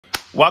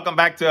Welcome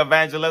back to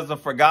Evangelism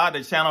for God,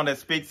 the channel that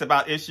speaks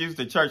about issues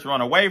the church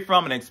run away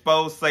from and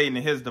expose Satan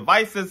and his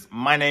devices.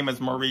 My name is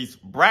Maurice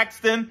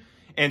Braxton,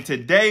 and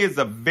today is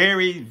a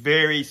very,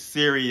 very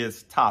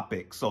serious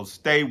topic, so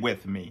stay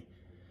with me.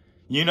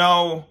 You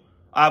know,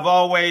 I've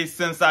always,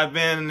 since I've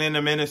been in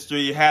the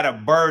ministry, had a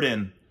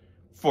burden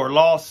for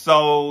lost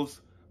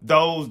souls,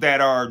 those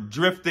that are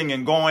drifting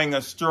and going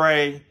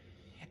astray,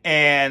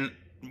 and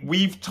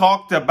we've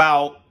talked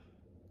about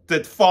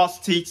the false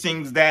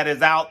teachings that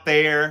is out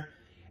there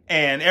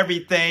and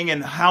everything,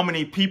 and how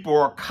many people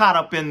are caught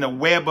up in the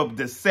web of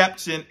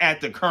deception at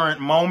the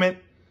current moment.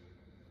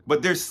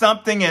 But there's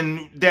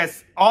something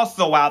that's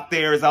also out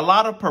there is a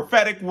lot of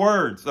prophetic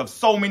words of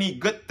so many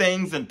good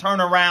things and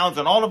turnarounds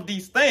and all of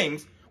these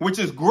things, which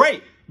is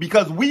great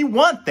because we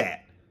want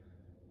that.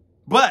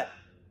 But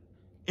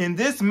in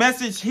this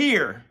message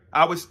here,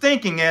 I was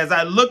thinking as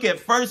I look at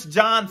 1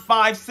 John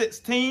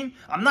 5:16,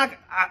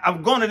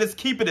 I'm going to just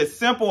keep it as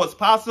simple as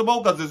possible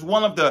because it's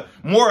one of the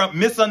more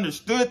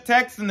misunderstood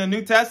texts in the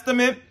New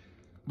Testament.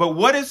 But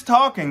what it's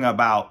talking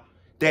about,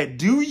 that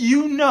do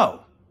you know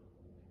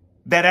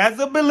that as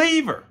a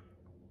believer,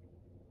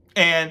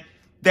 and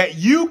that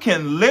you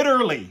can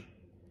literally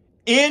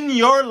end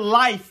your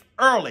life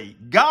early.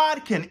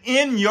 God can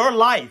end your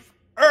life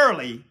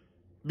early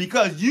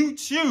because you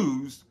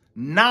choose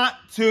not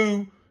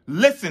to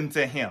listen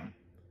to him,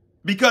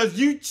 because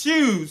you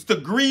choose to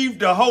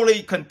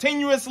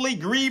continuously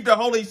grieve the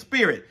Holy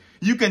Spirit.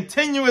 You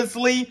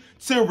continuously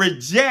to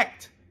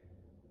reject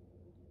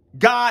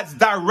God's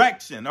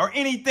direction or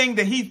anything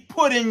that he's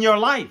put in your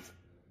life.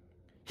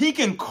 He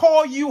can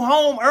call you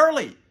home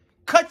early,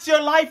 cut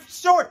your life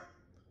short,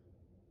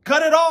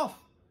 cut it off.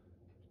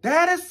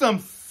 That is some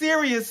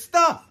serious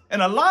stuff.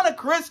 And a lot of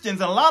Christians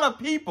and a lot of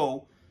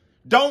people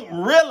don't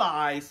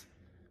realize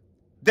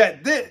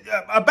that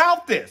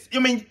about this. I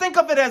mean, think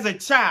of it as a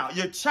child.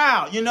 Your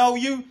child,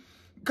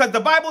 because the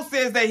Bible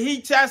says that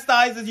he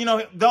chastises,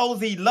 those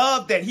he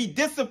loves, that he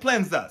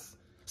disciplines us.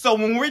 So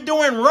when we're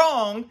doing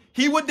wrong,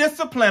 he would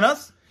discipline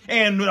us,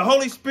 and the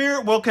Holy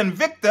Spirit will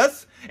convict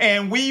us,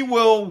 and we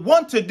will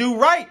want to do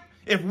right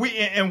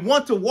and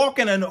want to walk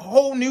in a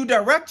whole new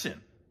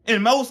direction.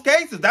 In most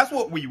cases, that's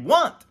what we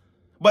want.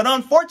 But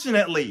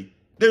unfortunately,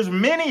 there's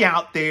many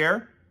out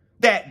there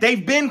that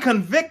they've been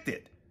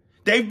convicted.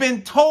 They've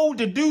been told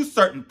to do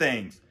certain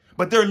things,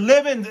 but they're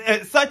living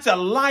such a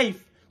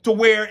life to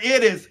where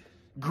it is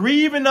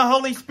grieving the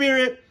Holy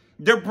Spirit.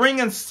 They're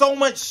bringing so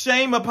much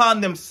shame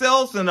upon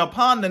themselves and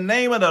upon the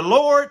name of the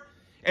Lord,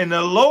 and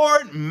the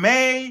Lord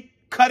may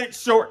cut it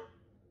short.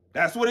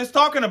 That's what it's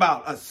talking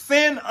about, a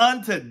sin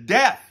unto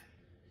death.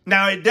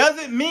 Now, it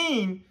doesn't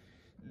mean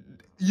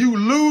you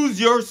lose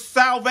your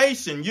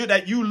salvation,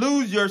 that you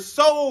lose your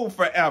soul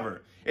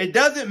forever. It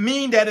doesn't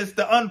mean that it's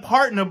the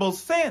unpardonable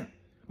sin.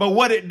 But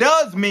what it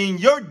does mean,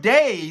 your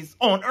days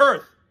on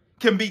earth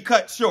can be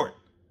cut short.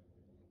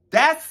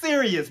 That's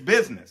serious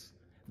business.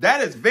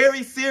 That is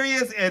very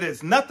serious. It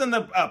is nothing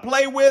to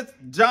play with.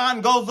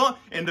 John goes on,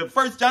 in the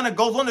 1 John, it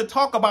goes on to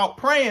talk about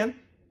praying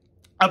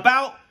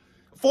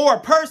for a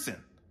person.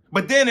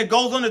 But then it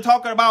goes on to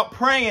talk about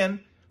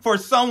praying for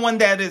someone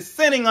that is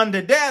sinning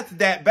unto death,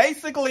 that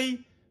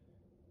basically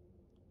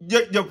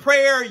your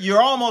prayer,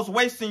 you're almost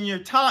wasting your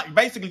time.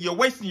 Basically, you're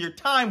wasting your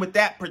time with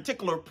that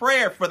particular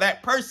prayer for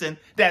that person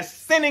that's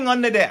sinning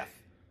unto death.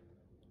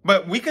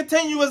 But we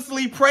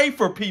continuously pray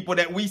for people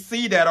that we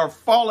see that are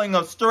falling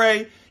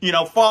astray,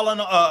 falling,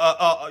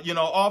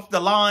 off the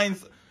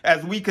lines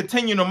as we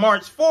continue to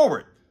march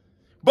forward.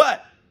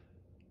 But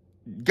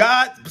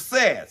God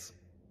says,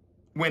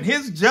 when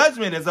his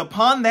judgment is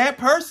upon that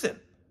person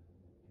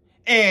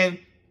and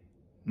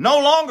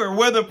no longer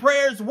will the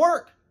prayers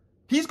work,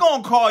 he's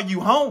going to call you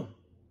home.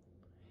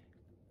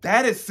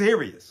 That is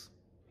serious.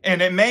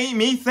 And it made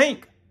me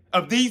think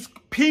of these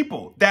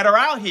people that are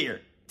out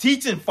here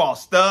teaching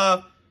false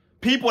stuff,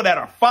 people that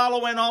are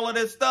following all of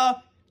this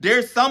stuff.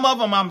 There's some of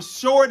them, I'm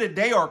sure, that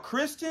they are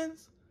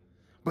Christians,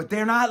 but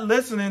they're not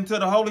listening to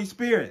the Holy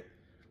Spirit.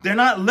 They're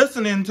not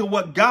listening to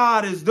what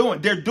God is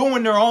doing. They're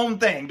doing their own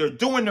thing. They're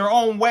doing their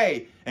own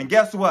way. And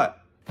guess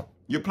what?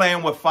 You're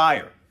playing with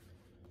fire.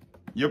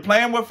 You're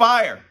playing with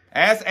fire.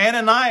 Ask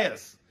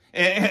Ananias.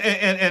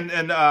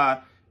 And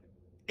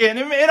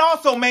it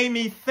also made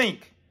me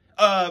think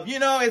of,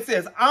 it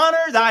says,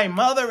 honor thy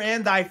mother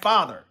and thy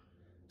father,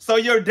 so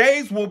your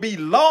days will be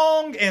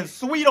long and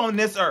sweet on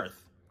this earth.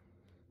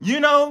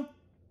 You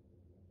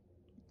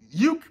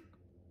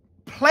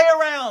play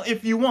around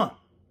if you want.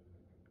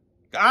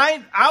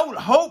 I would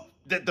hope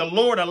that the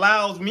Lord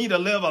allows me to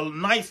live a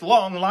nice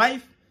long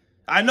life.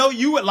 I know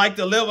you would like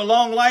to live a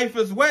long life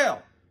as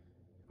well.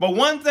 But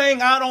one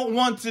thing I don't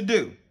want to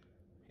do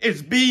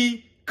is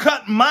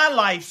cut my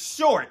life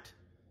short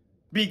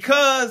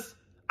because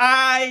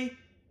I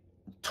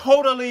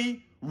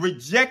totally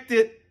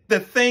rejected the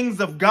things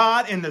of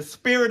God and the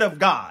Spirit of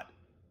God.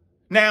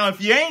 Now,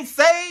 if you ain't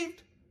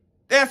saved,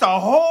 that's a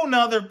whole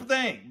nother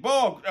thing,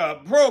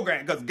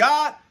 program. Because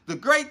God, the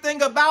great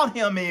thing about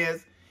him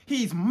is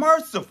He's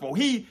merciful.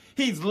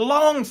 He's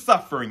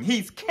long-suffering.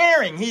 He's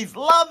caring. He's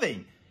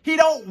loving. He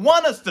don't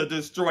want us to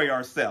destroy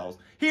ourselves.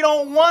 He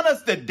don't want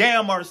us to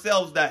damn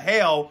ourselves to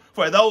hell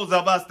for those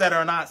of us that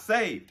are not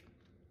saved.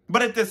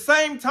 But at the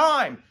same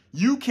time,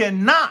 you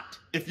cannot,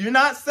 if you're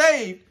not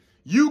saved,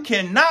 you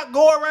cannot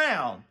go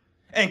around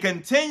and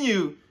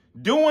continue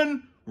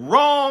doing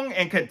wrong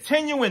and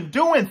continuing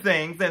doing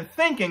things and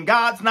thinking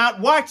God's not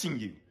watching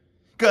you.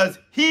 Because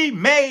he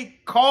may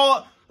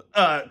call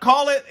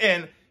it,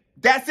 and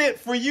that's it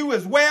for you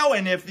as well.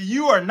 And if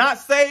you are not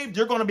saved,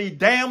 you're going to be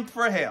damned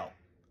for hell.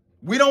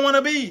 We don't want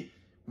to be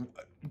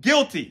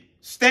guilty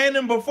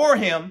standing before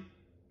him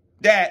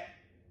that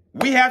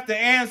we have to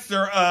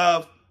answer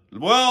of,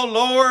 well,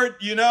 Lord,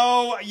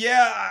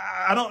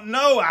 I don't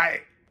know.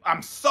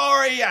 I'm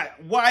sorry.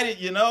 Why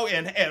did,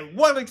 and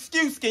what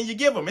excuse can you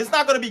give him? It's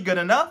not going to be good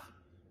enough.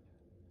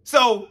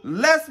 So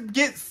let's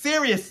get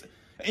serious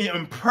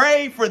and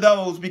pray for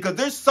those, because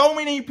there's so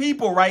many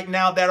people right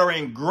now that are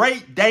in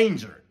great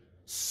danger.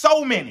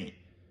 So many.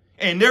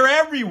 And they're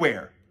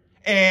everywhere.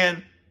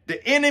 And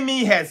the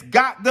enemy has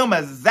got them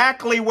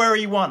exactly where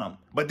he wants them.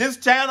 But this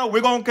channel,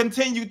 we're going to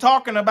continue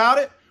talking about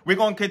it. We're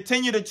going to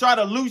continue to try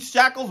to loose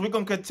shackles. We're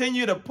going to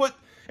continue to put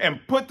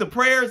the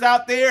prayers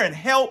out there and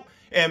help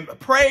and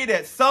pray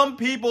that some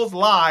people's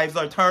lives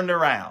are turned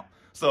around.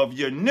 So if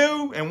you're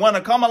new and want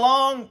to come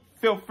along,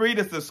 feel free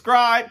to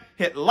subscribe,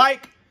 hit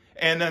like,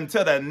 and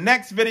until the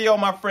next video,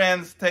 my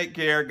friends, take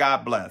care.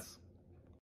 God bless.